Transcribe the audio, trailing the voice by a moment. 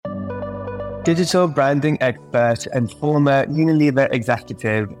Digital branding expert and former Unilever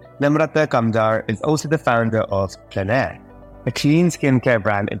executive, Namrata Kamdar is also the founder of Plenaire, a clean skincare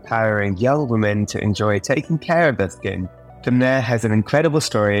brand empowering young women to enjoy taking care of their skin. Plenaire has an incredible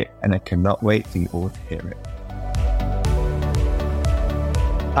story, and I cannot wait for you all to hear it.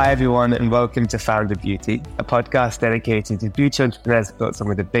 Hi everyone, and welcome to Founder Beauty, a podcast dedicated to beauty entrepreneurs who built some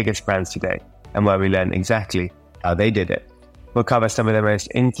of the biggest brands today, and where we learn exactly how they did it. We'll cover some of their most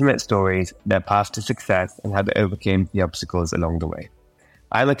intimate stories, their path to success, and how they overcame the obstacles along the way.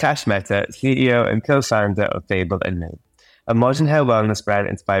 I'm Akash Mehta, CEO and co-founder of Fable & Name, a modern hair wellness brand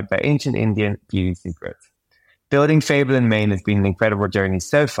inspired by ancient Indian beauty secrets. Building Fable & Mane has been an incredible journey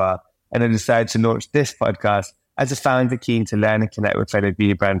so far, and I decided to launch this podcast as a founder keen to learn and connect with fellow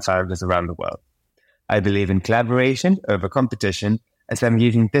beauty brand founders around the world. I believe in collaboration over competition, as I'm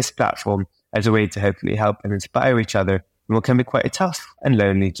using this platform as a way to hopefully help and inspire each other in what can be quite a tough and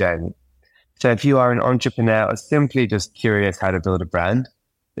lonely journey. So if you are an entrepreneur or simply just curious how to build a brand,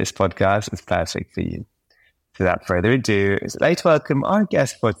 this podcast is perfect for you. So without further ado, I'd like to welcome our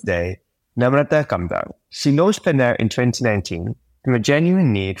guest for today, Namrata Kamdar. She launched Plenaire in 2019 from a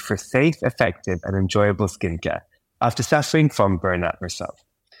genuine need for safe, effective, and enjoyable skincare after suffering from burnout herself.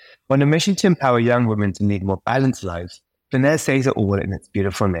 On a mission to empower young women to lead more balanced lives, Plenaire says it all in its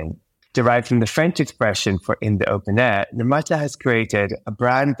beautiful name. Derived from the French expression for in the open air, Namrata has created a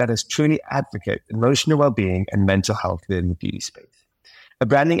brand that is truly advocates emotional well-being and mental health within the beauty space. A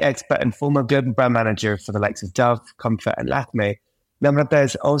branding expert and former global brand manager for the likes of Dove, Comfort, and Lakme, Namrata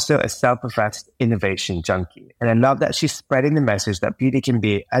is also a self-professed innovation junkie. And I love that she's spreading the message that beauty can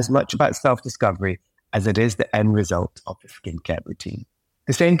be as much about self-discovery as it is the end result of the skincare routine.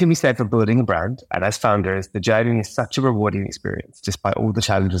 The same can be said for building a brand, and as founders, the journey is such a rewarding experience despite all the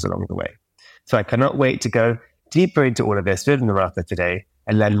challenges along the way. So I cannot wait to go deeper into all of this with Namrata today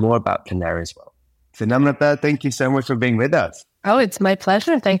and learn more about Plenaire as well. So Namrata, thank you so much for being with us. Oh, it's my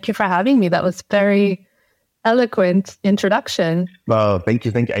pleasure. Thank you for having me. That was very eloquent introduction. Well, thank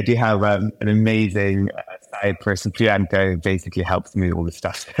you. I do have an amazing side person, Priyanka, who basically helps me with all this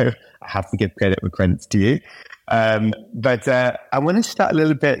stuff. So I have to give credit where credit's due. But I want to start a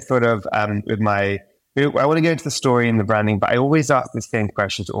little bit sort of I want to go into the story and the branding, but I always ask the same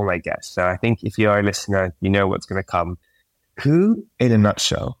question to all my guests. So I think if you are a listener, you know what's going to come. Who, in a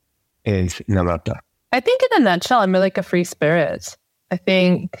nutshell, is Namrata? I think in a nutshell, I'm like a free spirit. I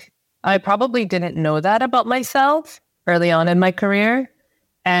think I probably didn't know that about myself early on in my career.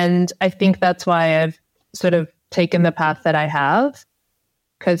 And I think that's why I've sort of taken the path that I have,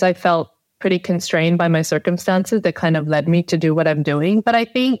 because I felt pretty constrained by my circumstances that kind of led me to do what I'm doing. But I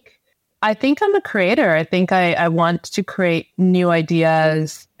think I'm a creator. I think I want to create new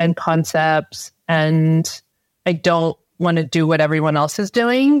ideas and concepts, and I don't want to do what everyone else is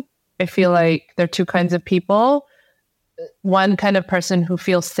doing. I feel like there are two kinds of people. One kind of person who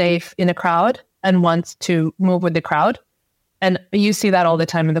feels safe in a crowd and wants to move with the crowd. And you see that all the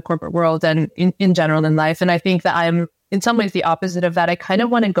time in the corporate world and in general in life. And I think that I'm in some ways the opposite of that. I kind of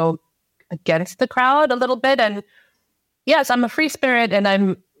want to go against the crowd a little bit. And yes, I'm a free spirit and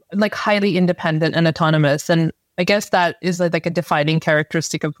I'm like highly independent and autonomous. And I guess that is like a defining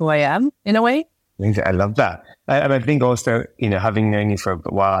characteristic of who I am in a way. I love that. And I think also, having known you for a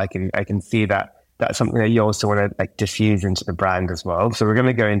while, I can see that that's something that you also want to like diffuse into the brand as well. So we're going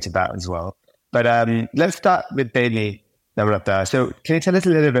to go into that as well. But let's start with Bailey Namrata. So can you tell us a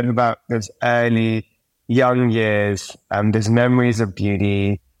little bit about those early young years, those memories of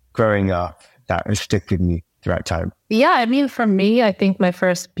beauty growing up that has stuck with me throughout time? Yeah, I mean, for me, I think my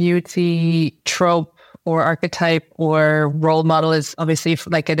first beauty trope or archetype or role model is obviously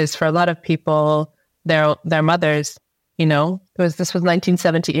like it is for a lot of people, their mothers. This was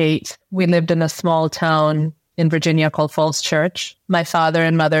 1978. We lived in a small town in Virginia called Falls Church. My father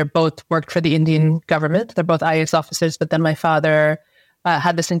and mother both worked for the Indian government. They're both IAS officers, but then my father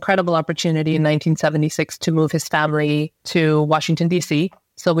had this incredible opportunity in 1976 to move his family to Washington, D.C.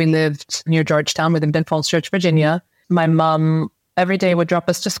 So we lived near Georgetown. We lived in Falls Church, Virginia. My mom every day would drop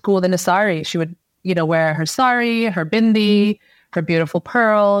us to school in a sari. She would, wear her sari, her bindi, her beautiful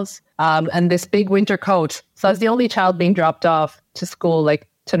pearls, and this big winter coat. So I was the only child being dropped off to school, like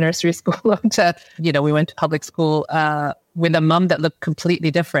to nursery school. We went to public school with a mom that looked completely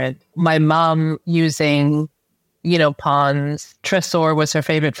different. My mom using Pond's Tresor was her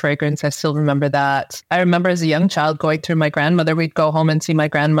favorite fragrance. I still remember that. I remember as a young child going through my grandmother. We'd go home and see my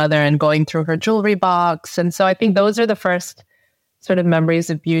grandmother and going through her jewelry box. And so I think those are the first sort of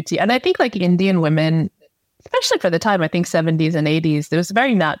memories of beauty. And I think like Indian women, especially for the time, I think 70s and 80s, there was a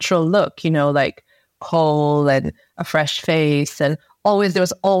very natural look, like kohl and a fresh face and there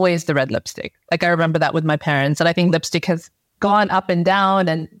was always the red lipstick. Like I remember that with my parents. And I think lipstick has gone up and down,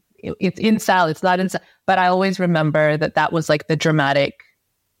 and it's in style, it's not in style. But I always remember that was like the dramatic,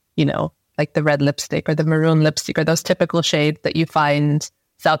 like the red lipstick or the maroon lipstick or those typical shades that you find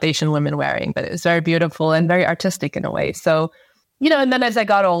South Asian women wearing. But it was very beautiful and very artistic in a way. So, and then as I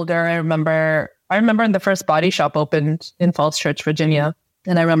got older, I remember when the first body shop opened in Falls Church, Virginia.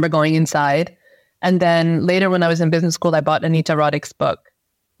 And I remember going inside. And then later when I was in business school, I bought Anita Roddick's book.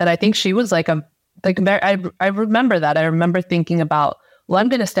 And I think she was I remember that. I remember thinking about, well, I'm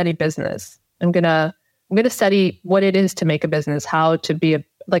going to study business. I'm going to study what it is to make a business, how to be a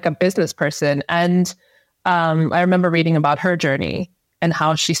business person. And I remember reading about her journey and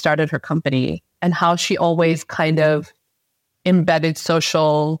how she started her company and how she always kind of embedded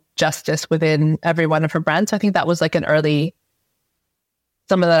social justice within every one of her brands. So I think that was like an early,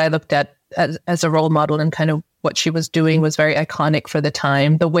 someone that I looked at as a role model, and kind of what she was doing was very iconic for the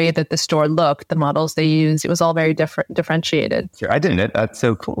time. The way that the store looked, the models they used, it was all very differentiated. Sure, I didn't know. That's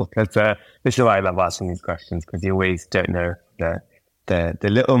so cool. This is why I love asking these questions, because you always don't know the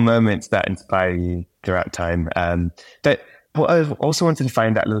little moments that inspire you throughout time. But what I also wanted to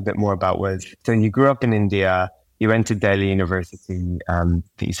find out a little bit more about was, so you grew up in India, you went to Delhi University, I think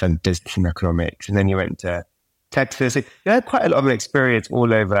you studied business and economics, and then you went to Texas. You had quite a lot of experience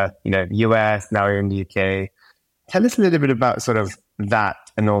all over, US, now you're in the UK. Tell us a little bit about sort of that,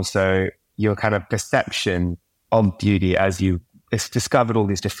 and also your kind of perception of beauty as you discovered all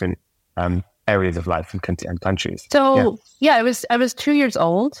these different areas of life and countries. So I was 2 years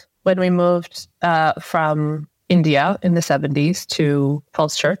old when we moved from India in the 70s to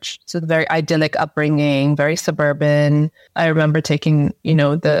Falls Church. So the very idyllic upbringing, very suburban. I remember taking,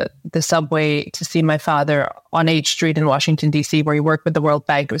 the subway to see my father on H Street in Washington, D.C., where he worked with the World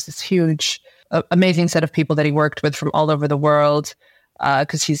Bank. It was this huge, amazing set of people that he worked with from all over the world,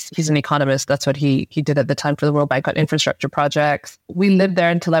 because he's an economist. That's what he did at the time for the World Bank on infrastructure projects. We lived there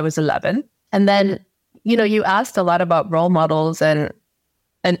until I was 11. And then, you asked a lot about role models and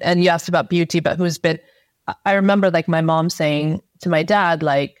you asked about beauty, but I remember my mom saying to my dad,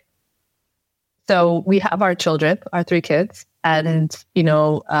 so we have our children, our 3 kids, and,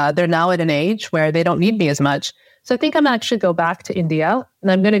 they're now at an age where they don't need me as much. So I think I'm actually go back to India,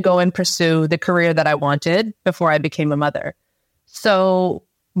 and I'm going to go and pursue the career that I wanted before I became a mother. So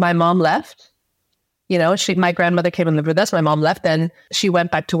my mom left, my grandmother came and lived with us. My mom left, and she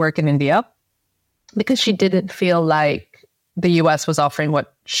went back to work in India because she didn't feel like the US was offering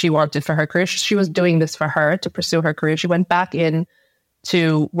what she wanted for her career. She was doing this for her to pursue her career. She went back in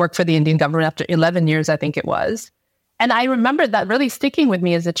to work for the Indian government after 11 years, I think it was. And I remember that really sticking with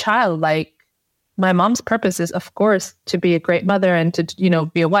me as a child. My mom's purpose is, of course, to be a great mother and to,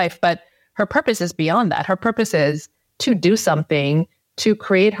 be a wife, but her purpose is beyond that. Her purpose is to do something, to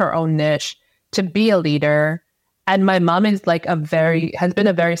create her own niche, to be a leader. And my mom is has been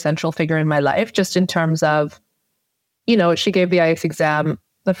a very central figure in my life, just in terms of, she gave the IELTS exam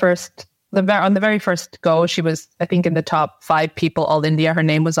on the very first go. She was, I think, in the top 5 people, all India. Her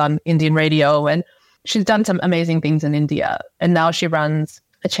name was on Indian radio, and she's done some amazing things in India. And now she runs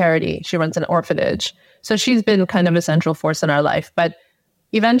a charity. She runs an orphanage. So she's been kind of a central force in our life. But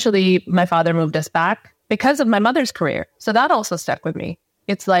eventually my father moved us back because of my mother's career. So that also stuck with me.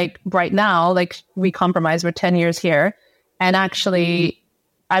 It's right now, we compromise, we're 10 years here. And actually,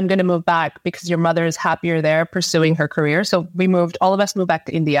 I'm going to move back because your mother is happier there pursuing her career. So all of us moved back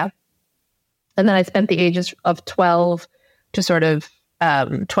to India. And then I spent the ages of 12 to sort of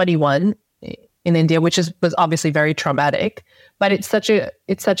 21 in India, which was obviously very traumatic. But it's such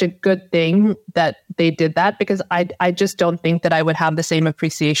a good thing that they did that, because I just don't think that I would have the same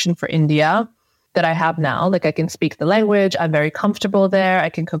appreciation for India that I have now. I can speak the language. I'm very comfortable there. I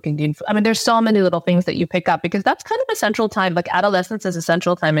can cook Indian food. I mean, there's so many little things that you pick up, because that's kind of a central time. Adolescence is a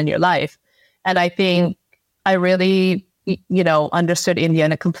central time in your life. And I think I really, understood India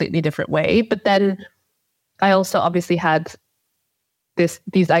in a completely different way. But then I also obviously had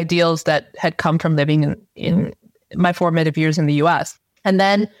these ideals that had come from living in my formative years in the US. And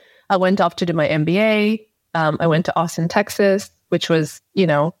then I went off to do my MBA. I went to Austin, Texas, which was,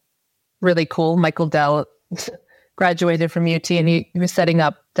 really cool. Michael Dell graduated from UT, and he was setting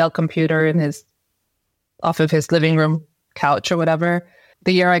up Dell Computer off of his living room couch or whatever.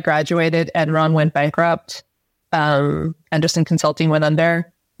 The year I graduated, Enron went bankrupt. Anderson Consulting went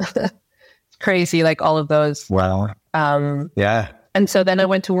under. It's crazy, all of those. Wow. Yeah. And so then I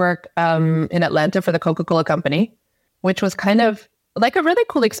went to work in Atlanta for the Coca-Cola company, which was kind of a really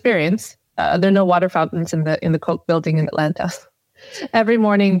cool experience. There are no water fountains in the Coke building in Atlanta. Every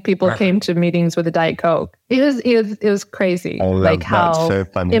morning, people came to meetings with a Diet Coke. It was crazy, like how so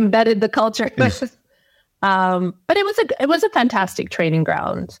embedded the culture was. But it was a fantastic training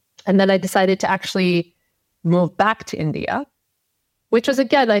ground. And then I decided to actually move back to India, which was,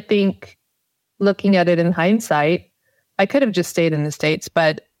 again, I think, looking at it in hindsight, I could have just stayed in the States,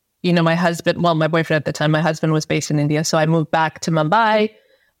 but my boyfriend at the time, my husband was based in India. So I moved back to Mumbai.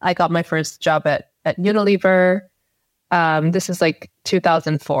 I got my first job at Unilever. This is like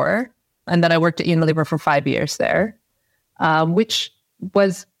 2004. And then I worked at Unilever for 5 years there, which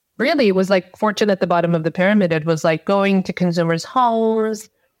was like fortune at the bottom of the pyramid. It was like going to consumers' homes,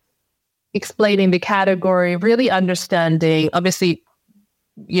 explaining the category, really understanding. Obviously,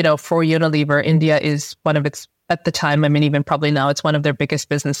 for Unilever, India is one of its, at the time, I mean, even probably now, it's one of their biggest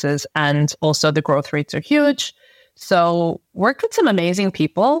businesses. And also the growth rates are huge. So worked with some amazing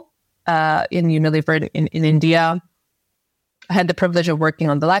people in Unilever in India. I had the privilege of working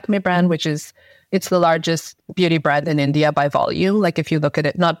on the Lakme brand, it's the largest beauty brand in India by volume. Like if you look at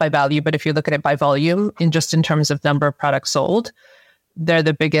it, not by value, but if you look at it by volume, in terms of number of products sold, they're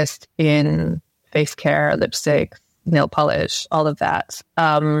the biggest in face care, lipstick, nail polish, all of that.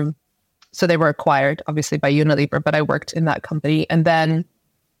 So they were acquired, obviously, by Unilever, but I worked in that company. And then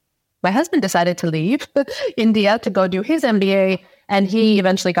my husband decided to leave India to go do his MBA, and he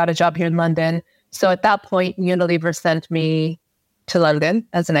eventually got a job here in London. So at that point, Unilever sent me to London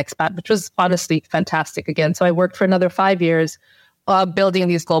as an expat, which was honestly fantastic again. So I worked for another 5 years building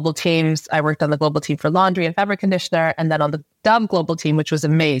these global teams. I worked on the global team for laundry and fabric conditioner, and then on the Dove global team, which was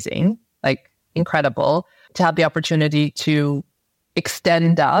amazing, like incredible, to have the opportunity to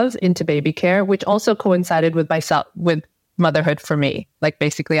extend Dove into baby care, which also coincided with motherhood for me. Like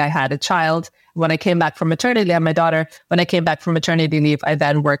basically I had a child. When I came back from maternity leave, I had my daughter. When I came back from maternity leave, I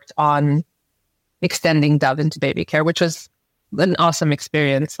then worked on extending Dove into baby care, which was an awesome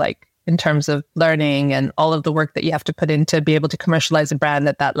experience, like in terms of learning and all of the work that you have to put in to be able to commercialize a brand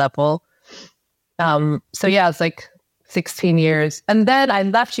at that level. So yeah, it's like 16 years. And then I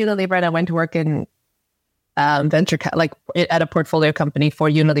left Unilever and I went to work in at a portfolio company for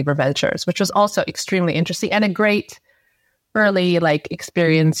Unilever Ventures, which was also extremely interesting and a great early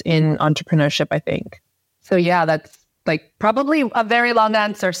experience in entrepreneurship, I think. So yeah, that's like probably a very long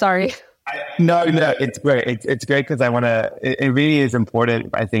answer. Sorry. No, it's great. It's great because it really is important.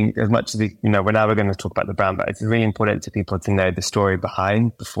 I think as much as we're now going to talk about the brand, but it's really important to people to know the story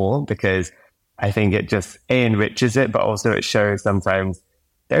behind before, because I think it just enriches it, but also it shows sometimes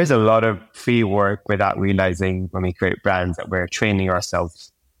there is a lot of free work without realizing when we create brands that we're training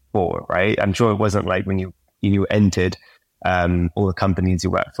ourselves for, right? I'm sure it wasn't like when you entered all the companies you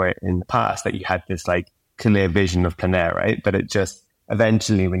worked for in the past that you had this clear vision of Plenaire, right? But it just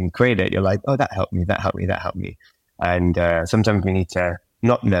eventually when you create it, you're like, oh, that helped me. And sometimes we need to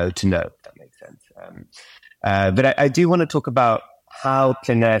not know to know, if that makes sense. But I do want to talk about how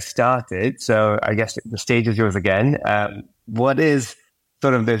Plenaire started. So I guess the stage is yours again. What is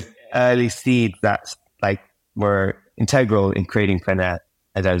sort of the early seeds that were integral in creating Plenaire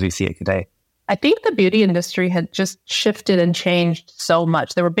as we see it today? I think the beauty industry had just shifted and changed so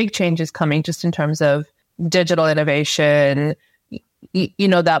much. There were big changes coming just in terms of digital innovation,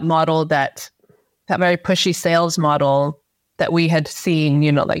 that model, that very pushy sales model that we had seen,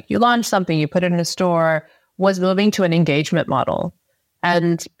 you launch something, you put it in a store, was moving to an engagement model.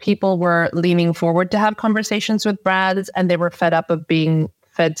 And people were leaning forward to have conversations with brands, and they were fed up of being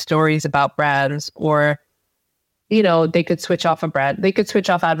fed stories about brands, or, they could switch off a brand. They could switch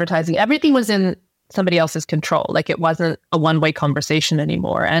off advertising. Everything was in somebody else's control. It wasn't a one-way conversation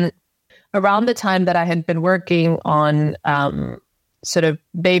anymore. And around the time that I had been working on sort of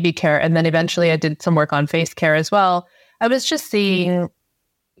baby care, and then eventually I did some work on face care as well, I was just seeing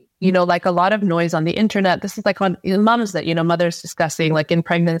a lot of noise on the internet. This is on moms that, mothers discussing in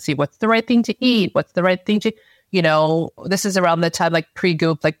pregnancy, what's the right thing to eat? What's the right thing to, this is around the time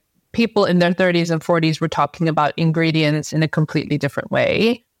pre-Goop, people in their 30s and 40s were talking about ingredients in a completely different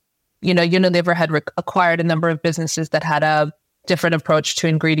way. Unilever had acquired a number of businesses that had a different approach to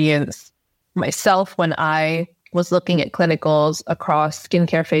ingredients. Myself, when I was looking at clinicals across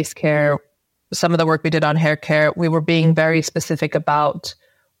skincare, face care, some of the work we did on hair care, we were being very specific about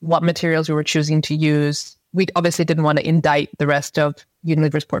what materials we were choosing to use. We obviously didn't want to indict the rest of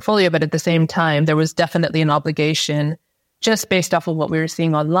Unilever's portfolio, but at the same time, there was definitely an obligation, just based off of what we were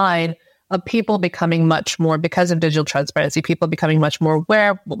seeing online, of people becoming much more, because of digital transparency, people becoming much more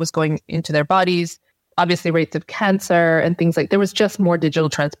aware of what was going into their bodies. Obviously, rates of cancer and things there was just more digital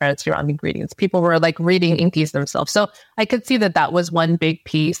transparency around ingredients. People were reading Inkies themselves. So I could see that was one big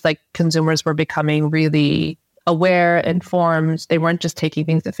piece. Consumers were becoming really aware, informed. They weren't just taking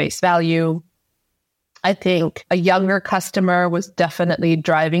things at face value. I think a younger customer was definitely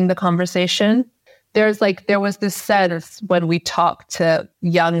driving the conversation. There was this sense when we talked to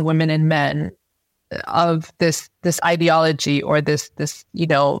young women and men of this ideology or this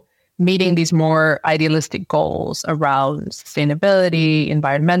meeting these more idealistic goals around sustainability,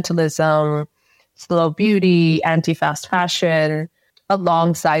 environmentalism, slow beauty, anti-fast fashion,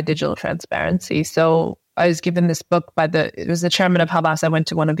 alongside digital transparency. So I was given this book it was the chairman of Havas. I went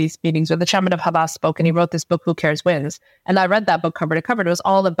to one of these meetings where the chairman of Havas spoke, and he wrote this book, Who Cares Wins. And I read that book cover to cover. It was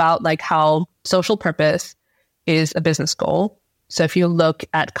all about like how social purpose is a business goal. So if you look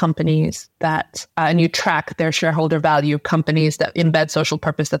at companies that, and you track their shareholder value, companies that embed social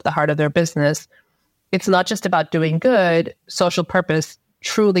purpose at the heart of their business, it's not just about doing good. Social purpose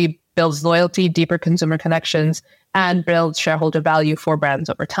truly builds loyalty, deeper consumer connections, and builds shareholder value for brands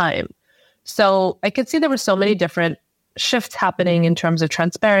over time. So I could see there were so many different shifts happening in terms of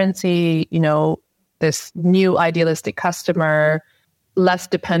transparency, this new idealistic customer, less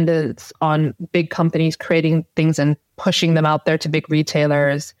dependence on big companies creating things and pushing them out there to big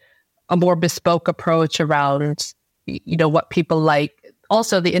retailers, a more bespoke approach around, what people like.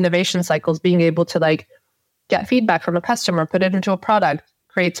 Also the innovation cycles, being able to like get feedback from a customer, put it into a product,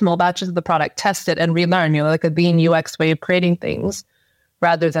 create small batches of the product, test it and relearn, like a lean UX way of creating things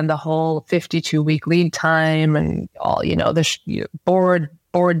rather than the whole 52-week lead time and all, the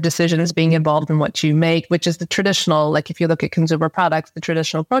board decisions being involved in what you make, which is the traditional, like if you look at consumer products, the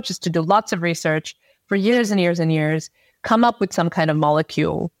traditional approach is to do lots of research for years and years and years, come up with some kind of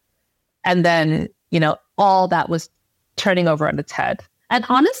molecule. And then, all that was turning over on its head. And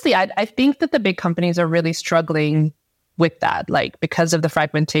honestly, I think that the big companies are really struggling with that, like because of the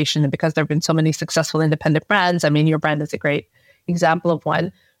fragmentation and because there have been so many successful independent brands. I mean, your brand is a great example of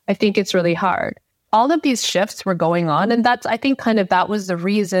one. I think it's really hard. All of these shifts were going on. And I think that was the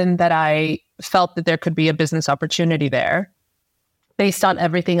reason that I felt that there could be a business opportunity there based on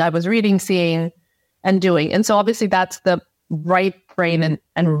everything I was reading, seeing, and doing. And so obviously that's the right brain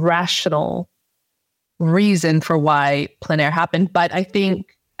and rational reason for why Plenaire happened. But I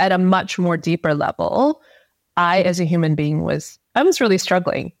think at a much more deeper level, I, as a human being, I was really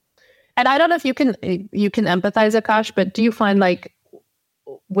struggling. And I don't know if you can empathize, Akash, but do you find like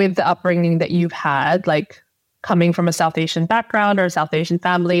with the upbringing that you've had, like coming from a South Asian background or a South Asian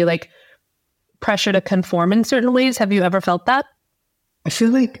family, like pressure to conform in certain ways? Have you ever felt that? I feel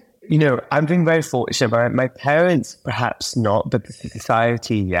like, I'm being very fortunate. My parents, perhaps not, but the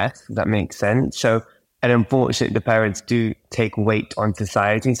society, yes, if that makes sense. So, and unfortunately, the parents do take weight on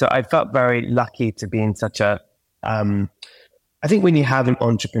society. So I felt very lucky to be in such a, I think when you have an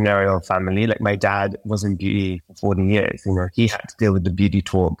entrepreneurial family, like my dad was in beauty for 40 years, he had to deal with the beauty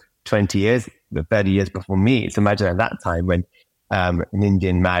talk 20 years, 30 years before me. So imagine at that time when an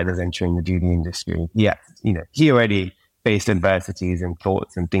Indian man was entering the beauty industry, he already faced adversities and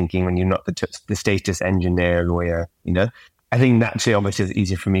thoughts and thinking when you're not the status engineer, lawyer, I think naturally, obviously, it's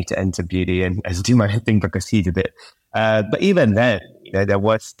easier for me to enter beauty and do my thing because he did it. But even then, there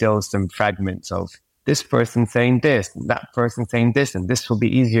was still some fragments of this person saying this, that person saying this, and this will be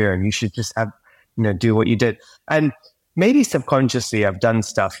easier, and you should just have, do what you did. And maybe subconsciously, I've done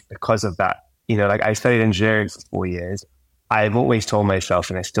stuff because of that. Like I studied engineering for 4 years. I've always told myself,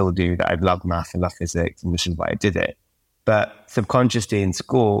 and I still do, that I love math and love physics, and this is why I did it. But subconsciously in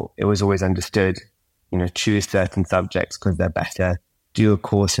school, it was always understood, choose certain subjects because they're better. Do a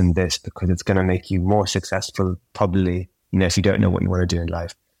course in this because it's going to make you more successful, probably, if you don't know what you want to do in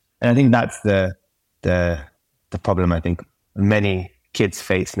life. And I think that's the problem I think many kids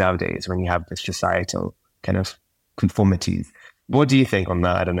face nowadays when you have this societal kind of conformities. What do you think on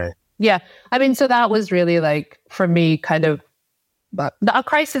that? I don't know. Yeah. I mean, so that was really like, for me, kind of a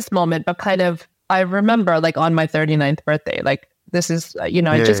crisis moment, but kind of, I remember like on my 39th birthday, like this is, I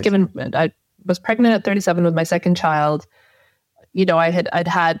was pregnant at 37 with my second child. I'd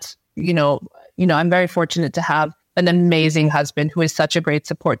had, I'm very fortunate to have an amazing husband who is such a great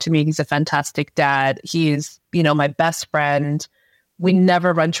support to me. He's a fantastic dad. He's, my best friend. We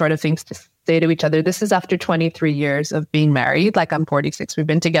never run short of things to say to each other. This is after 23 years of being married. Like I'm 46. We've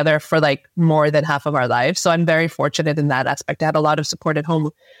been together for like more than half of our lives. So I'm very fortunate in that aspect. I had a lot of support at home.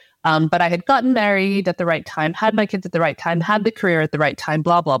 But I had gotten married at the right time, had my kids at the right time, had the career at the right time,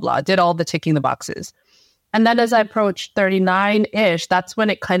 blah, blah, blah, did all the ticking the boxes. And then as I approached 39-ish, that's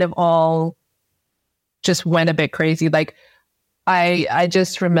when it kind of all just went a bit crazy. Like I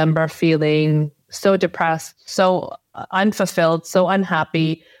just remember feeling so depressed, so unfulfilled, so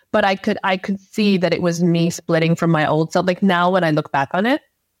unhappy. But I could see that it was me splitting from my old self. Like now when I look back on it,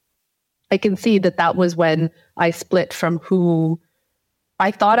 I can see that that was when I split from who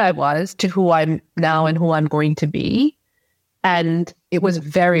I thought I was to who I'm now and who I'm going to be. And it was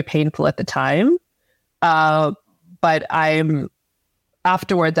very painful at the time. But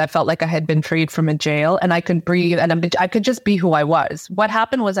afterwards, I felt like I had been freed from a jail and I could breathe and I could just be who I was. What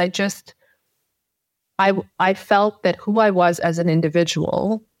happened was I felt that who I was as an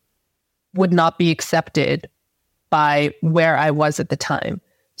individual would not be accepted by where I was at the time.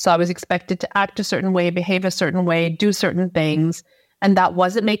 So I was expected to act a certain way, behave a certain way, do certain things. And that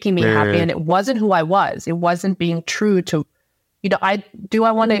wasn't making me happy. And it wasn't who I was. It wasn't being true to, I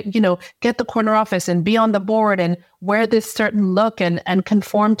want to, get the corner office and be on the board and wear this certain look and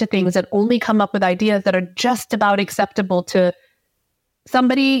conform to things and only come up with ideas that are just about acceptable to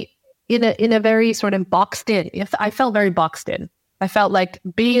somebody in a very sort of boxed in. I felt very boxed in. I felt like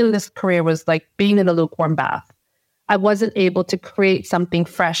being in this career was like being in a lukewarm bath. I wasn't able to create something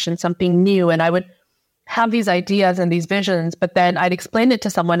fresh and something new. And I would have these ideas and these visions, but then I'd explain it to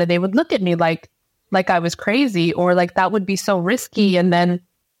someone and they would look at me like I was crazy or like that would be so risky and then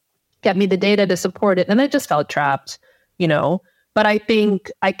get me the data to support it. And I just felt trapped, But I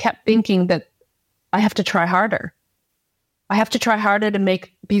think I kept thinking that I have to try harder. I have to try harder to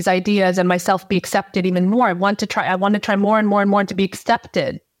make these ideas and myself be accepted even more. I want to try more and more and more to be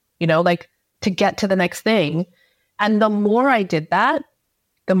accepted, to get to the next thing. And the more I did that,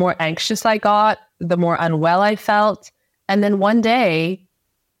 the more anxious I got, the more unwell I felt. And then one day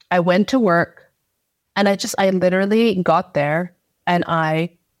I went to work and I literally got there and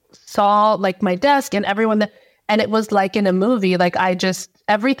I saw like my desk and everyone and it was like in a movie, like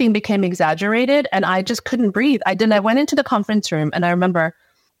everything became exaggerated and I just couldn't breathe. I went into the conference room and I remember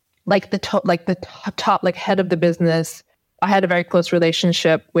like the top head of the business. I had a very close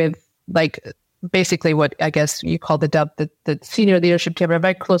relationship with like basically what I guess you call the senior leadership team, a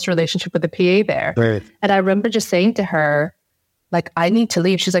very close relationship with the PA there. Right. And I remember just saying to her, like, I need to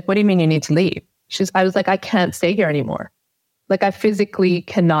leave. She's like, what do you mean you need to leave? I was like, I can't stay here anymore. Like, I physically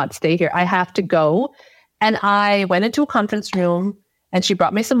cannot stay here. I have to go. And I went into a conference room and she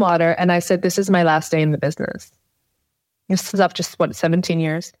brought me some water. And I said, this is my last day in the business. This is up just 17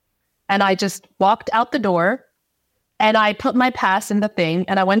 years. And I just walked out the door. And I put my pass in the thing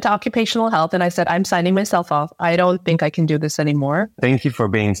and I went to occupational health and I said, I'm signing myself off. I don't think I can do this anymore. Thank you for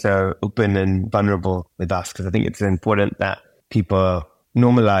being so open and vulnerable with us, because I think it's important that people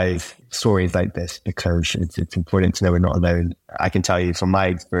normalize stories like this, because it's important to know we're not alone. I can tell you from my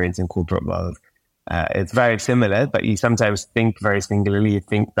experience in corporate world, it's very similar, but you sometimes think very singularly. You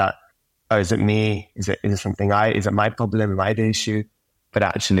think that, oh, is it me? Is it something is it my problem? Am I the issue? But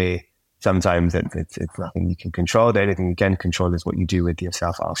actually, sometimes it's nothing you can control. The only thing you can control is what you do with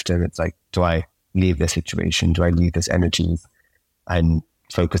yourself after. And it's like, do I leave this situation? Do I leave this energy and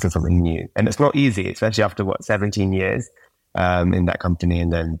focus on something new? And it's not easy, especially after 17 years in that company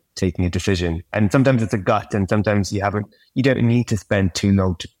and then taking a decision. And sometimes it's a gut, and sometimes you don't need to spend too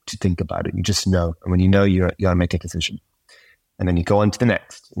long to think about it. You just know. And when you know, you gotta make a decision. And then you go on to the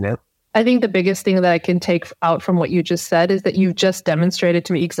next, I think the biggest thing that I can take out from what you just said is that you just demonstrated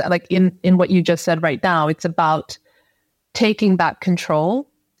to me, like in what you just said right now, it's about taking back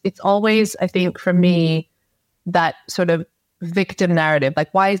control. It's always, I think for me, that sort of victim narrative.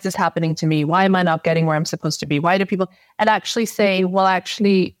 Like, why is this happening to me? Why am I not getting where I'm supposed to be? Why do people, and actually say, well,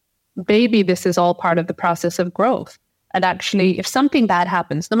 actually, maybe this is all part of the process of growth. And actually, if something bad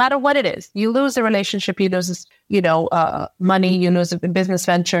happens, no matter what it is, you lose a relationship, you lose, money, you lose a business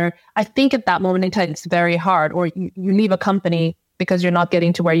venture. I think at that moment in time, it's very hard. Or you leave a company because you're not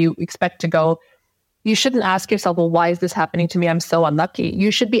getting to where you expect to go. You shouldn't ask yourself, well, why is this happening to me? I'm so unlucky.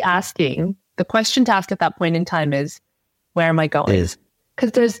 You should be asking, the question to ask at that point in time is, where am I going?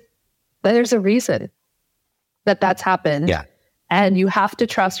 Because there's a reason that's happened. Yeah. And you have to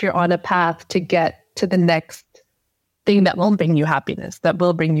trust you're on a path to get to the next thing that will bring you happiness, that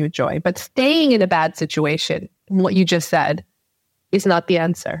will bring you joy. But staying in a bad situation, what you just said, is not the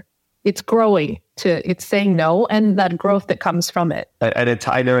answer. It's it's saying no, and that growth that comes from it.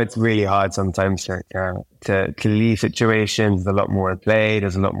 I know it's really hard sometimes to leave situations. There's a lot more at play.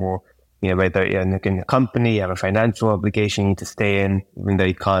 There's a lot more, whether you're in a company, you have a financial obligation you need to stay in, even though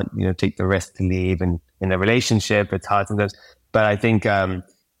you can't, take the risk to leave. And in a relationship, it's hard sometimes. But I think the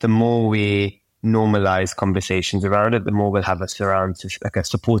more we normalize conversations around it, the more we'll have a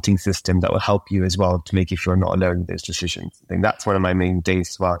supporting system that will help you as well to make you feel not alone in those decisions. I think that's one of my main days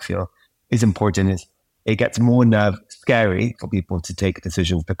as well. I feel is important is it gets more scary for people to take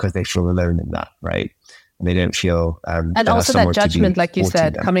decisions because they feel alone in that, right? And they don't feel and also that judgment, like you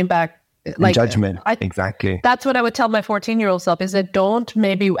said, coming back like judgment. Exactly. That's what I would tell my 14-year-old self, is that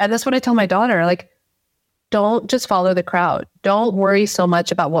and that's what I tell my daughter, like, don't just follow the crowd. Don't worry so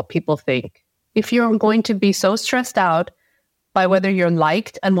much about what people think. If you're going to be so stressed out by whether you're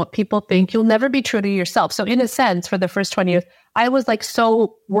liked and what people think, you'll never be true to yourself. So in a sense, for the first 20 years, I was like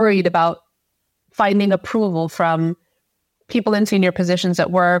so worried about finding approval from people in senior positions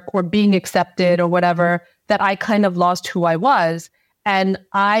at work or being accepted or whatever, that I kind of lost who I was. And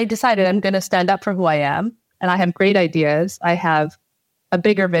I decided I'm going to stand up for who I am. And I have great ideas. I have a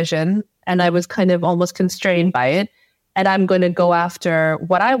bigger vision, and I was kind of almost constrained by it. And I'm going to go after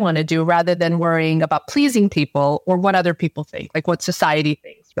what I want to do rather than worrying about pleasing people or what other people think, like what society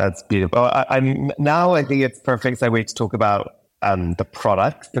thinks. That's beautiful. Now I think it's perfect segue to talk about the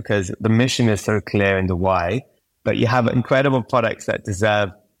product, because the mission is so clear in the why, but you have incredible products that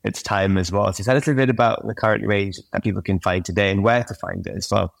deserve its time as well. So tell us a bit about the current range that people can find today and where to find it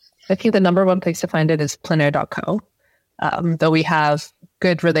as well. I think the number one place to find it is Plenaire.co. Though we have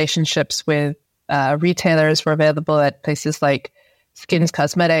good relationships with retailers, we're available at places like Skins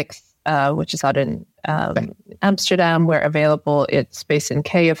Cosmetics, which is out in Amsterdam. We're available at Space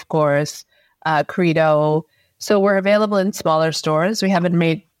NK, of course, Credo. So we're available in smaller stores. We haven't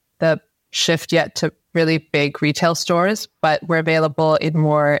made the shift yet to really big retail stores, but we're available in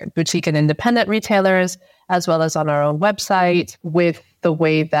more boutique and independent retailers, as well as on our own website. With the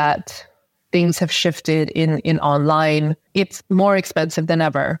way that things have shifted in online, it's more expensive than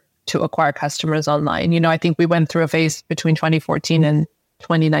ever to acquire customers online. I think we went through a phase between 2014 and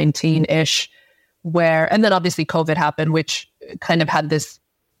 2019-ish and then obviously COVID happened, which kind of had this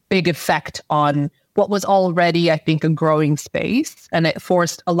big effect on what was already, I think, a growing space. And it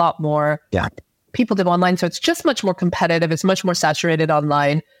forced a lot more people to go online. So it's just much more competitive. It's much more saturated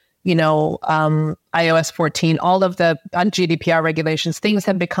online. iOS 14, all of the GDPR regulations, things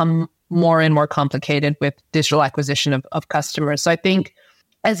have become more and more complicated with digital acquisition of customers. So I think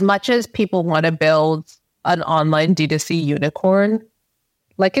as much as people want to build an online D2C unicorn,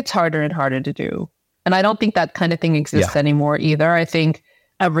 like, it's harder and harder to do. And I don't think that kind of thing exists anymore either. I think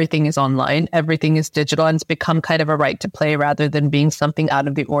everything is online, everything is digital, and it's become kind of a right to play rather than being something out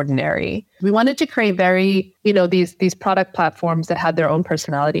of the ordinary. We wanted to create these product platforms that had their own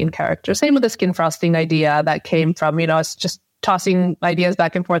personality and character. Same with the skin frosting idea that came from, us just tossing ideas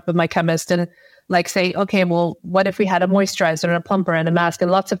back and forth with my chemist and say, okay, well, what if we had a moisturizer and a plumper and a mask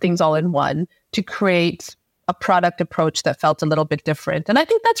and lots of things all in one to create a product approach that felt a little bit different? And I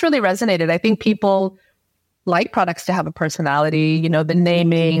think that's really resonated. I think people like products to have a personality, the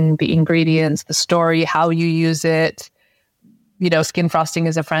naming, the ingredients, the story, how you use it. Skin frosting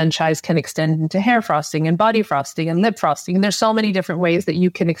as a franchise can extend into hair frosting and body frosting and lip frosting. And there's so many different ways that you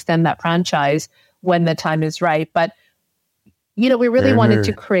can extend that franchise when the time is right. But, we really wanted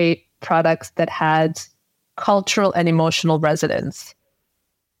to create products that had cultural and emotional resonance,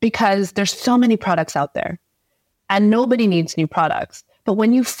 because there's so many products out there and nobody needs new products. But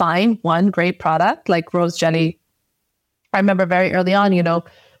when you find one great product like rose jelly, I remember very early on,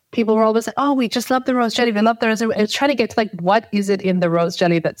 people were always like, oh, we just love the rose jelly. We love the rose. I was trying to get to what is it in the rose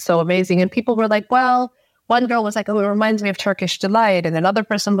jelly that's so amazing? And people were like, well, one girl was like, oh, it reminds me of Turkish delight. And another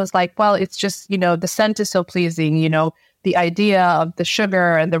person was like, well, it's just, the scent is so pleasing, the idea of the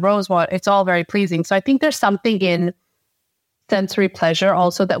sugar and the rose water, it's all very pleasing. So I think there's something in sensory pleasure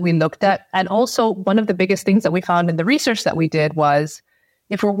also that we looked at. And also one of the biggest things that we found in the research that we did was,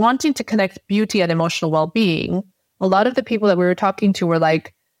 if we're wanting to connect beauty and emotional well-being, a lot of the people that we were talking to were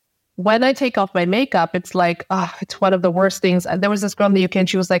like, when I take off my makeup, it's like, it's one of the worst things. And there was this girl in the UK and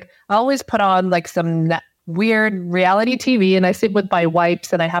she was like, I always put on some weird reality TV and I sit with my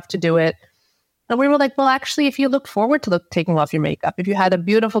wipes and I have to do it. And we were like, well, actually, if you look forward to taking off your makeup, if you had a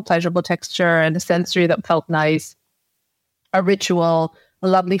beautiful, pleasurable texture and a sensory that felt nice, a ritual, a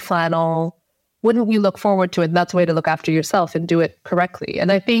lovely flannel, wouldn't you look forward to it? And that's a way to look after yourself and do it correctly.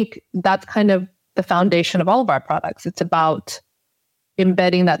 And I think that's kind of the foundation of all of our products. It's about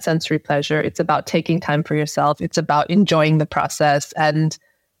embedding that sensory pleasure. It's about taking time for yourself. It's about enjoying the process. And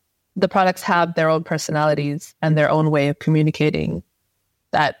the products have their own personalities and their own way of communicating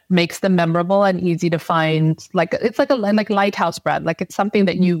that makes them memorable and easy to find. It's like a lighthouse brand. It's something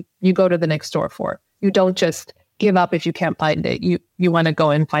that you go to the next store for. You don't just give up if you can't find it. You want to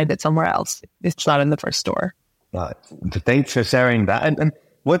go and find it somewhere else. It's not in the first store. Thanks for sharing that. And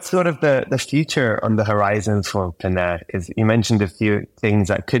what's sort of the future on the horizon for Plenaire? You mentioned a few things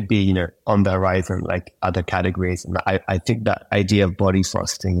that could be, on the horizon, like other categories. And I think that idea of body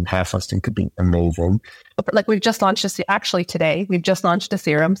frosting and hair frosting could be amazing. We've just launched today, we've just launched a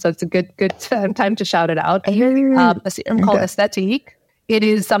serum. So it's a good time to shout it out. A serum called Aesthetique. It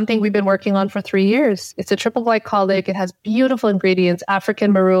is something we've been working on for 3 years. It's a triple glycolic. It has beautiful ingredients,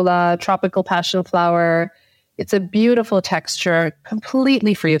 African marula, tropical passion flower. It's a beautiful texture,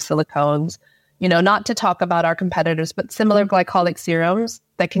 completely free of silicones. Not to talk about our competitors, but similar glycolic serums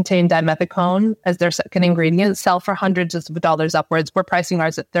that contain dimethicone as their second ingredient sell for hundreds of dollars upwards. We're pricing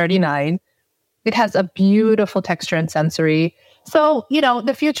ours at $39. It has a beautiful texture and sensory. So,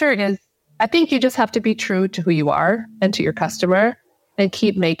 the future is, I think you just have to be true to who you are and to your customer and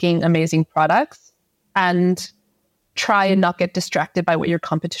keep making amazing products and try and not get distracted by what your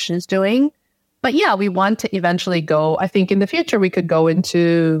competition is doing. But yeah, we want to eventually go, I think in the future, we could go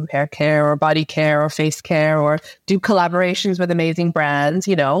into hair care or body care or face care or do collaborations with amazing brands,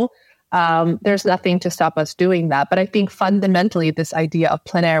 There's nothing to stop us doing that. But I think fundamentally this idea of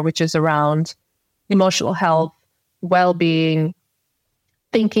Plenaire, which is around emotional health, well-being,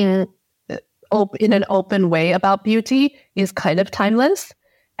 thinking in an open way about beauty is kind of timeless.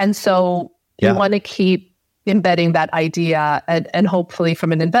 And so we want to keep embedding that idea and hopefully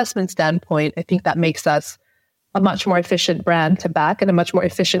from an investment standpoint, I think that makes us a much more efficient brand to back and a much more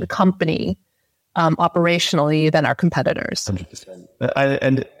efficient company operationally than our competitors. 100%.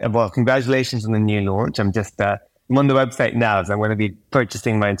 And congratulations on the new launch. I'm on the website now, so I'm going to be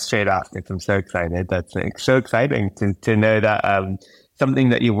purchasing mine straight after. I'm so excited. That's so exciting to know that something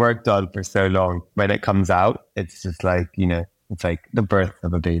that you worked on for so long, when it comes out, it's just like, it's like the birth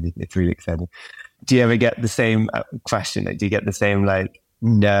of a baby. It's really exciting. Do you ever get the same question? Do you get the same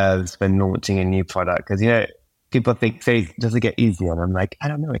nerves when launching a new product? Because, people say, does it get easier? And I'm like, I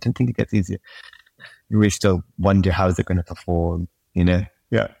don't know. I don't think it gets easier. We still wonder, how is it going to perform?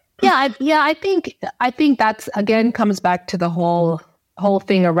 Yeah. I think that's, again, comes back to the whole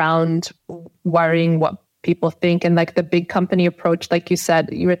thing around worrying what people think, and the big company approach, like you said,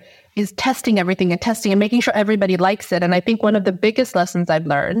 is testing everything and making sure everybody likes it. And I think one of the biggest lessons I've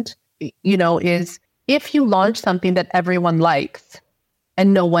learned, is if you launch something that everyone likes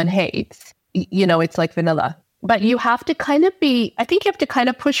and no one hates, it's like vanilla. But you have to kind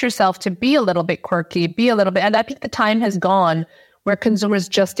of push yourself to be a little bit quirky, and I think the time has gone where consumers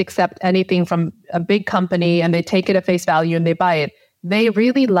just accept anything from a big company and they take it at face value and they buy it. They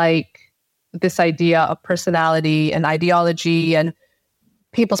really like this idea of personality and ideology and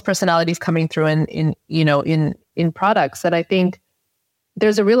people's personalities coming through in products. And I think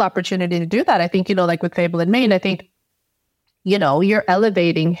there's a real opportunity to do that. I think, with Fable and Mane, I think, you're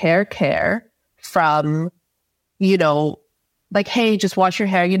elevating hair care from, hey, just wash your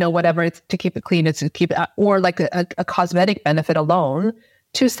hair, whatever, it's to keep it clean, it's to keep it, or a cosmetic benefit alone,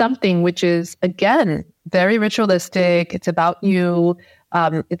 to something which is, again, very ritualistic. It's about you.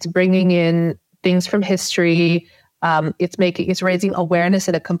 It's bringing in things from history. It's raising awareness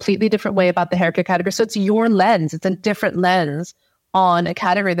in a completely different way about the hair care category. So it's your lens. It's a different lens on a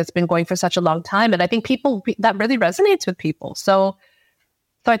category that's been going for such a long time. And I think that really resonates with people. So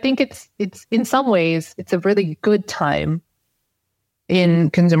I think it's in some ways, it's a really good time in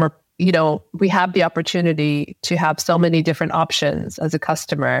consumer. We have the opportunity to have so many different options as a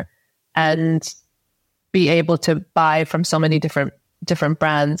customer and be able to buy from so many different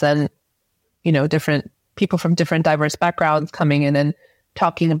brands and, different people from different diverse backgrounds coming in and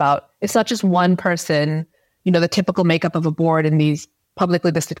talking about, it's not just one person, the typical makeup of a board in these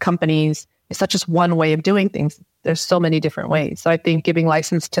publicly listed companies. It's not just one way of doing things. There's so many different ways. So I think giving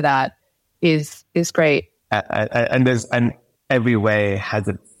license to that is great. And every way has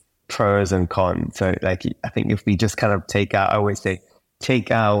its pros and cons. So I think if we just kind of take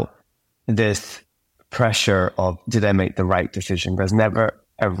out this pressure of, did I make the right decision? There's never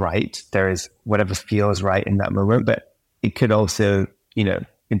a right. There is whatever feels right in that moment, but it could also, it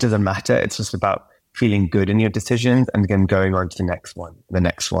doesn't matter. It's just about feeling good in your decisions and then going on to the next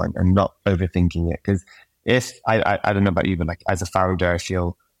one, and not overthinking it. Because I don't know about you, but as a founder, I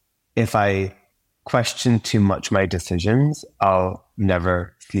feel if I question too much my decisions, I'll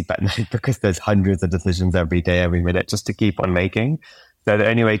never sleep at night, because there's hundreds of decisions every day, every minute, just to keep on making. So the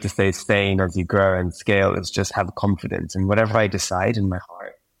only way to stay sane as you grow and scale is just have confidence in whatever I decide in my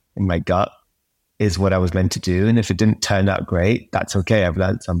heart, in my gut, is what I was meant to do. And if it didn't turn out great, that's okay. I've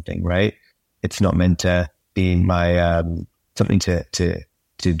learned something, right? It's not meant to be my something to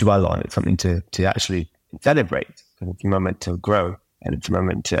dwell on. It's something to actually celebrate, because it's a moment to grow, and it's a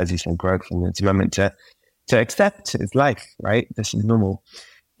moment to, as you said, growth, and it's a moment to accept it's life, right? This is normal.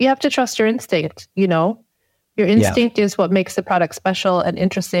 You have to trust your instinct. Your instinct is what makes the product special and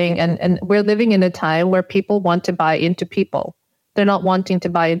interesting. And we're living in a time where people want to buy into people. They're not wanting to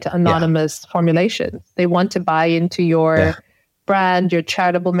buy into anonymous formulations. They want to buy into your brand, your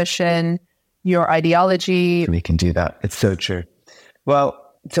charitable mission, your ideology. We can do that. It's so true. Well,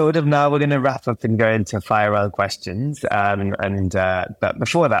 sort of now we're going to wrap up and go into fire round questions. But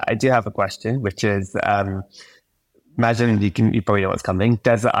before that, I do have a question, which is, imagine you probably know what's coming,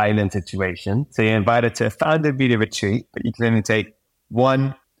 desert island situation. So you're invited to a founder beauty retreat, but you can only take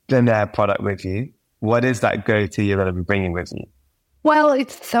one Plenaire product with you. What is that go-to you're going to be bringing with you? Well,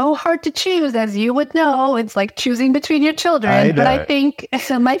 it's so hard to choose, as you would know. It's like choosing between your children. But I think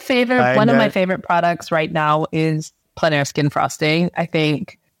one of my favorite products right now is Plenaire skin frosting. I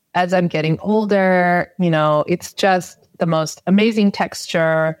think as I'm getting older, it's just the most amazing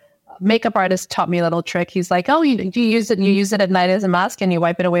texture. Makeup artist taught me a little trick. He's like, oh, you use it at night as a mask and you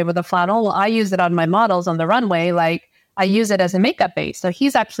wipe it away with a flannel. Well, I use it on my models on the runway. Like I use it as a makeup base. So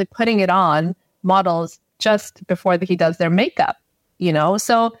he's actually putting it on models just before he does their makeup.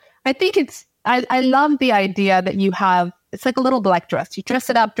 So I think I love the idea that it's like a little black dress. You dress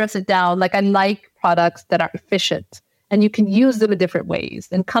it up, dress it down. Like I like products that are efficient and you can use them in different ways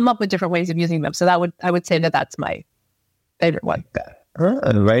and come up with different ways of using them. So I would say that's my favorite one. Oh,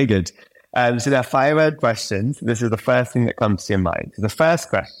 very good. So there are 5 round questions. This is the first thing that comes to your mind. So the first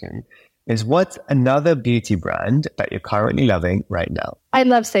question is, what's another beauty brand that you're currently loving right now? I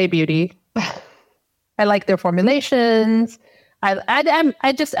love Say Beauty. I like their formulations. The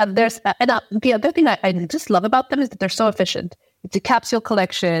other thing I just love about them is that they're so efficient. It's a capsule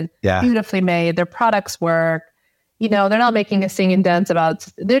collection, beautifully made. Their products work. They're not making a sing and dance about.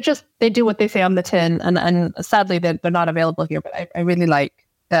 They do what they say on the tin, and sadly they're not available here. But I really like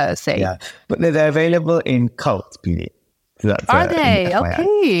Say. Yeah, but they're available in Cult Beauty. So are they?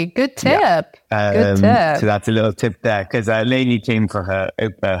 Okay, good tip. Yeah. Good tip. So that's a little tip there, because Lainey came for her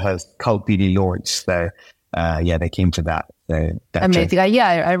Cult Beauty launch. So they came for that. So amazing.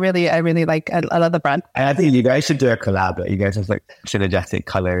 I really like. I love the brand. And I think you guys should do a collab. You guys have like synergetic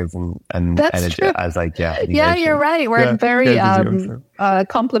colors and that's energy. True. I was like, you're right. We're very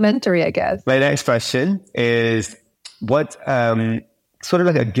complementary, I guess. My next question is, what sort of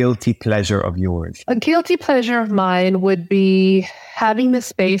like a guilty pleasure of yours? A guilty pleasure of mine would be having the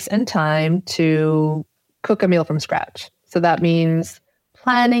space and time to cook a meal from scratch. So that means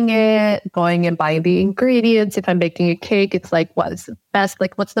planning it, going and buying the ingredients. If I'm baking a cake, it's like, what is the best?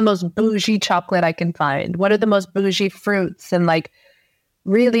 Like, what's the most bougie chocolate I can find? What are the most bougie fruits? And like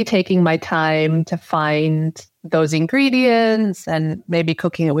really taking my time to find those ingredients and maybe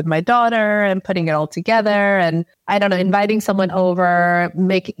cooking it with my daughter and putting it all together. And I don't know, inviting someone over,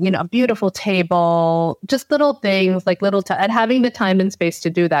 making, a beautiful table, just little things like and having the time and space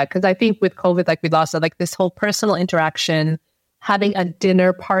to do that. Because I think with COVID, like we lost like this whole personal interaction. Having a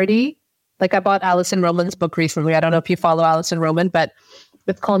dinner party. Like I bought Alison Roman's book recently. I don't know if you follow Alison Roman, but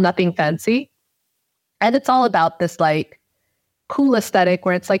it's called Nothing Fancy. And it's all about this like cool aesthetic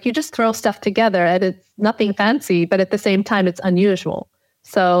where it's like you just throw stuff together and it's nothing fancy, but at the same time it's unusual.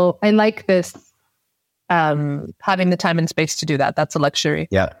 So I like this, having the time and space to do that. That's a luxury.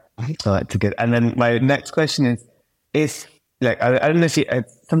 Yeah, that's good. And then my next question is like, I don't know if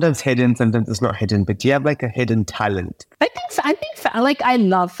it's sometimes hidden, sometimes it's not hidden, but do you have like a hidden talent? I think I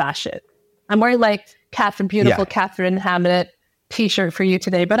love fashion. I'm wearing like beautiful Catherine Hamnett t-shirt for you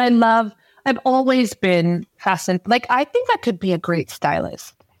today, but I've always been fascinated. Like, I think I could be a great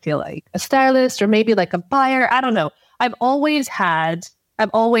stylist. I feel like a stylist or maybe like a buyer. I don't know. I've always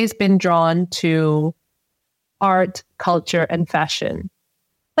been drawn to art, culture, and fashion.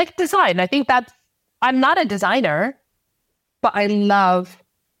 Like design. I think I'm not a designer, but I love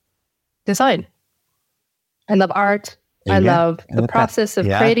design. I love art. I love the process of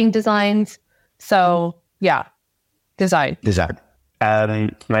creating designs. So design. My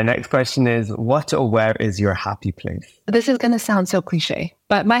next question is, what or where is your happy place? This is going to sound so cliche,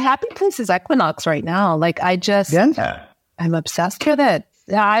 but my happy place is Equinox right now. Like I'm obsessed with it.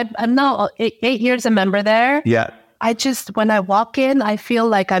 I'm now 8 years a member there. Yeah. When I walk in, I feel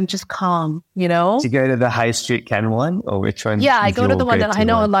like I'm just calm, Do you go to the High Street Ken one, or which one? Yeah, I go to the one that I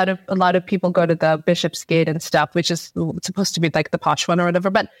know a lot of people go to the Bishopsgate and stuff, which is supposed to be like the posh one or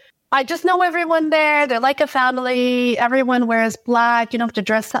whatever. But I just know everyone there. They're like a family. Everyone wears black. You don't have to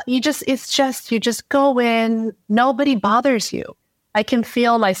dress up. You just go in. Nobody bothers you. I can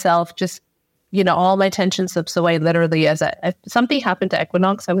feel myself just, all my tension slips away literally if something happened to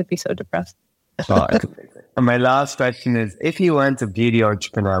Equinox, I would be so depressed. And my last question is, if you weren't a beauty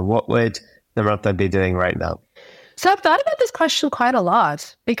entrepreneur, what would Namrata be doing right now? So I've thought about this question quite a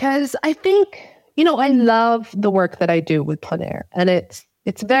lot because I think, I love the work that I do with Plenaire, and it's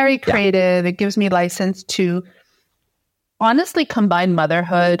very creative. It gives me license to honestly combine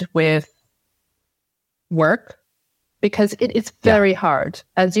motherhood with work because it's very hard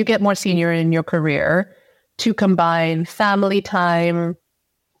as you get more senior in your career to combine family time,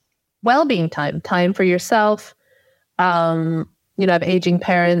 well-being time for yourself. I have aging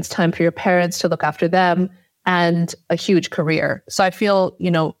parents, time for your parents to look after them, and a huge career. So I feel,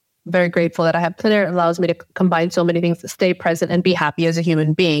 very grateful that I have Plenaire. It allows me to combine so many things, to stay present and be happy as a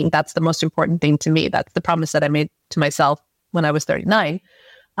human being. That's the most important thing to me. That's the promise that I made to myself when I was 39.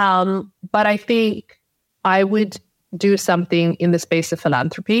 But I think I would do something in the space of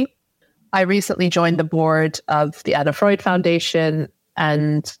philanthropy. I recently joined the board of the Anna Freud Foundation,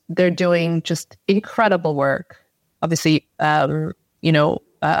 and they're doing just incredible work. Obviously, Her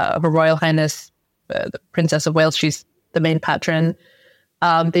Royal Highness, the Princess of Wales, she's the main patron.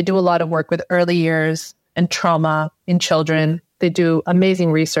 They do a lot of work with early years and trauma in children. They do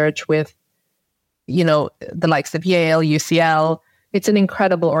amazing research with, the likes of Yale, UCL. It's an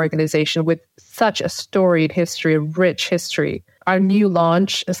incredible organization with such a storied history, a rich history. Our new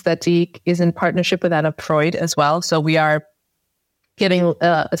launch, Aesthetique, is in partnership with Anna Freud as well. So we are getting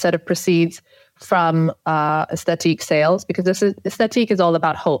a set of proceeds from Aesthetique sales, because Aesthetique is all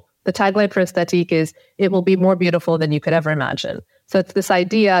about hope. The tagline for Aesthetique is, it will be more beautiful than you could ever imagine. So it's this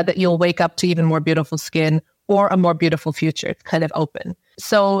idea that you'll wake up to even more beautiful skin or a more beautiful future. It's kind of open.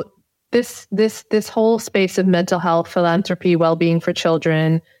 So this whole space of mental health, philanthropy, well-being for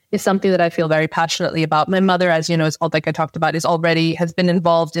children is something that I feel very passionately about. My mother, as you know, is, like I talked about, has been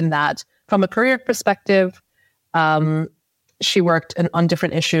involved in that from a career perspective. She worked on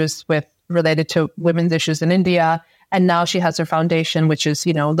different issues related to women's issues in India. And now she has her foundation, which is,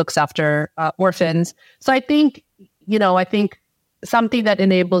 looks after orphans. So I think something that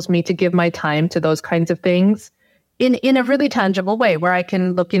enables me to give my time to those kinds of things in a really tangible way, where I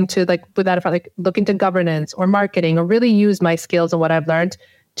can look into look into governance or marketing, or really use my skills and what I've learned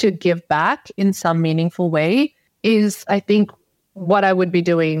to give back in some meaningful way, is, I think, what I would be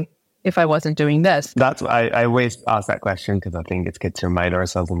doing if I wasn't doing this. That's why I always ask that question, because I think it's good to remind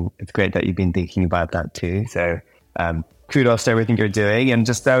ourselves, and it's great that you've been thinking about that too. So kudos to everything you're doing, and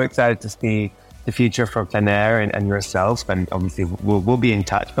just so excited to see the future for Plenaire and yourself. And obviously we'll be in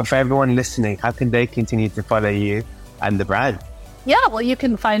touch. But for everyone listening, how can they continue to follow you and the brand? Yeah, well, you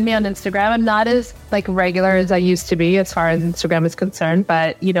can find me on Instagram. I'm not as regular as I used to be as far as Instagram is concerned,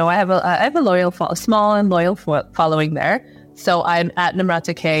 but I have a small and loyal following there. So I'm at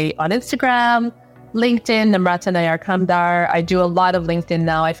Namrata K on Instagram, LinkedIn, Namrata Nayar Kamdar. I do a lot of LinkedIn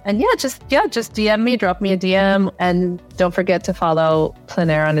now. Just DM me, drop me a DM, and don't forget to follow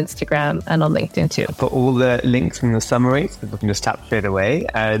Plenaire on Instagram and on LinkedIn too. I'll put all the links in the summary so people can just tap straight away.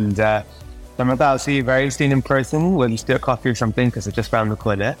 And Namrata, I'll see you very soon in person. We'll just do a coffee or something, because I just found the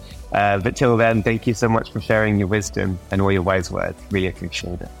corner. But till then, thank you so much for sharing your wisdom and all your wise words. Really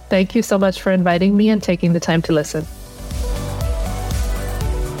appreciate it. Thank you so much for inviting me and taking the time to listen.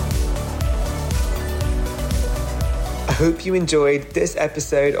 I hope you enjoyed this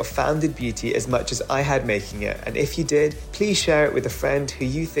episode of Founded Beauty as much as I had making it. And if you did, please share it with a friend who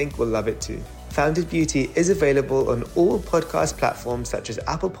you think will love it too. Founded Beauty is available on all podcast platforms such as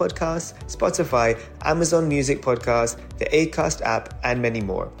Apple Podcasts, Spotify, Amazon Music Podcasts, the Acast app, and many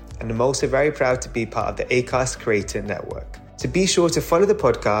more. And I'm also very proud to be part of the Acast Creator Network. So be sure to follow the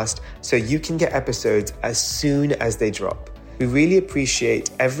podcast so you can get episodes as soon as they drop. We really appreciate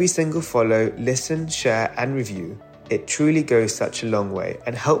every single follow, listen, share, and review. It truly goes such a long way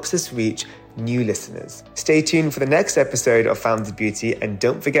and helps us reach new listeners. Stay tuned for the next episode of Founded Beauty, and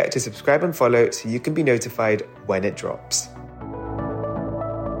don't forget to subscribe and follow so you can be notified when it drops.